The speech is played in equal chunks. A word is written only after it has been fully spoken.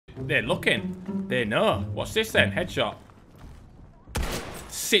They're looking. They know. What's this then? Headshot.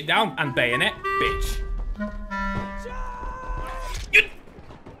 Sit down and bayonet, bitch.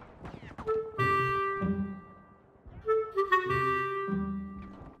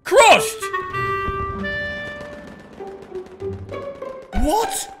 Crushed!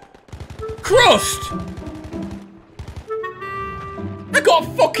 What? Crushed? I got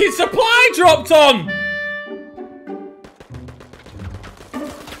fucking supply dropped on!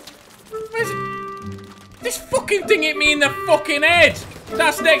 Where's it? This fucking thing hit me in the fucking head!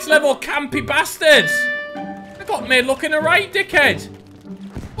 That's next level campy bastards! I got made looking alright, dickhead!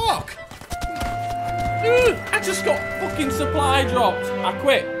 Fuck! I just got fucking supply dropped. I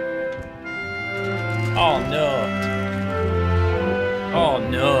quit. Oh no. Oh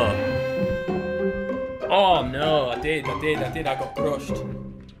no. Oh no, I did, I got crushed.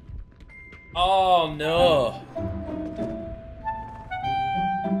 Oh no.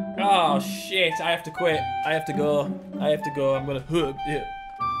 Oh shit, I have to quit. I have to go. I'm gonna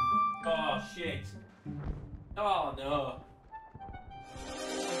Oh shit. Oh no.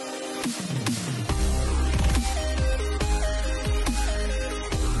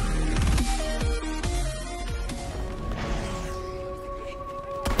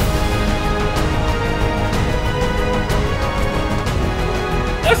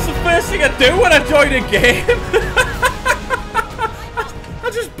 That's the first thing I do when I join a game. I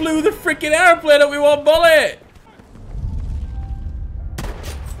just blew the freaking airplane up with one bullet.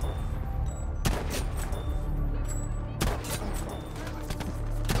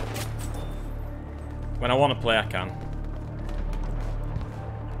 When I want to play, I can.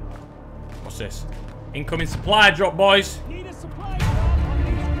 What's this? Incoming supply drop, boys.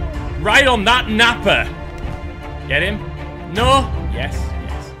 Right on that napper. Get him? No? Yes.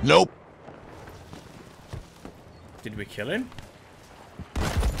 Nope. Did we kill him?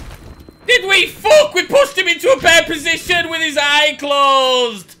 Did we? Fuck! We pushed him into a bad position with his eye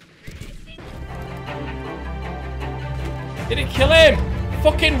closed. Did it kill him?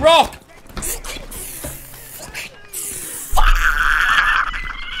 Fucking rock.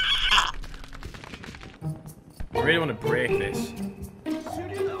 I really want to break this.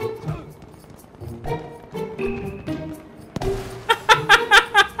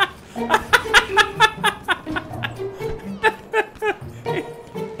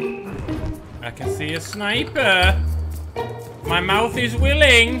 I can see a sniper. My mouth is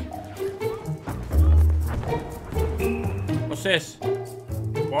willing. What's this?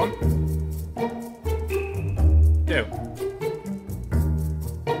 1, 2.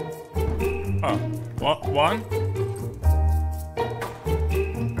 Oh, what? 1?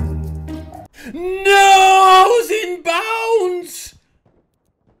 No! I was in bounds!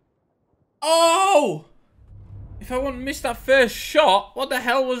 Oh! If I wouldn't miss that first shot, what the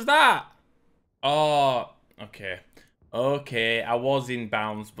hell was that? Oh, okay. Okay, I was in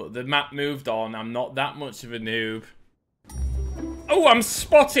bounds, but the map moved on. I'm not that much of a noob. Oh, I'm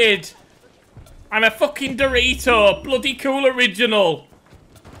spotted! I'm a fucking Dorito. Bloody cool original.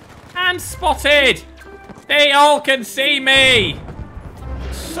 I'm spotted! They all can see me!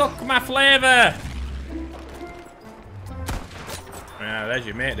 Suck my flavour! Ah, there's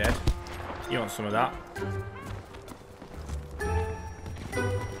your mate dead. You want some of that?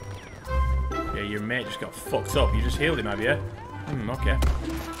 Yeah, your mate just got fucked up. You just healed him, have you? Okay.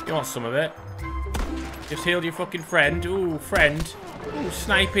 You want some of it? Just healed your fucking friend. Ooh, friend. Ooh,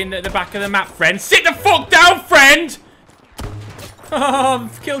 sniping at the back of the map, friend. Sit the fuck down, friend! Oh,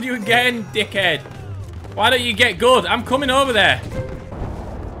 I've killed you again, dickhead. Why don't you get good? I'm coming over there.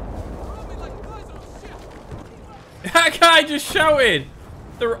 That guy just shouted.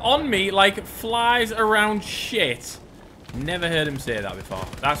 They're on me like flies around shit. Never heard him say that before.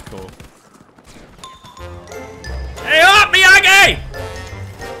 That's cool. Hey up, Miyagi!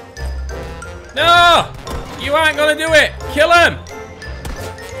 No! You aren't gonna do it. Kill him.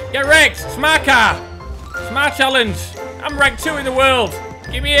 Get wrecked. It's my car. It's my challenge. I'm rank 2 in the world.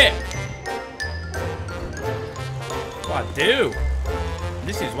 Give me it. That's what I do.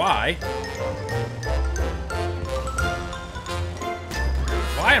 This is why.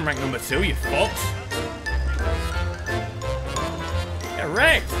 Why I'm rank number 2, you fucks. Get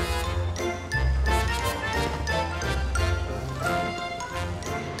wrecked.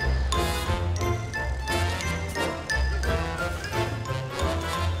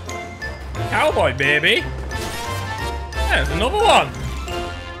 Cowboy, baby. There's another one.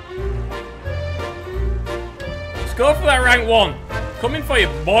 Let's go for that rank 1. Coming for you,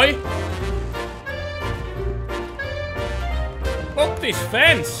 boy. Fuck this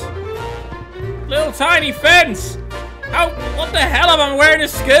fence. Little tiny fence. How? What the hell am I wearing a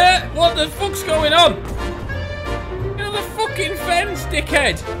skirt? What the fuck's going on? Get on the fucking fence,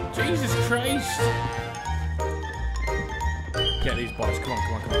 dickhead. Jesus Christ. Get these boys. Come on,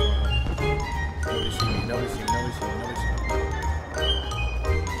 come on, come on, come on. Nobody see me, nobody see me, nobody see me, nobody see me.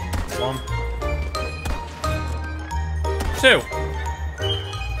 1, 2.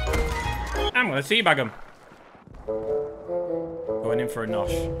 I'm gonna teabag him. Going in for a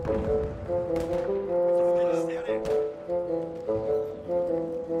nosh.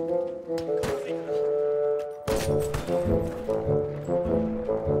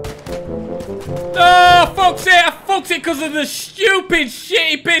 Oh, fuck's it! I fucked it because of the stupid,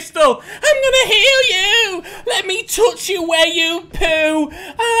 shitty pistol! I'm gonna heal you! Let me touch you where you poo!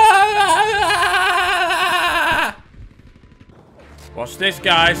 Ah! Watch this,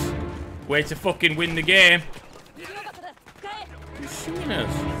 guys. Way to fucking win the game. He's shooting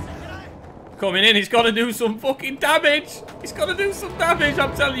us. Coming in, he's got to do some fucking damage! He's got to do some damage,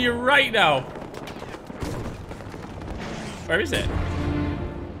 I'm telling you right now. Where is it?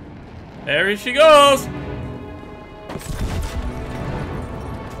 There she goes!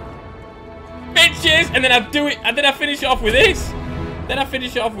 Bitches! And then I do it, and then I finish it off with this. Then I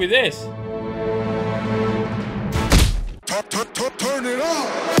finish it off with this.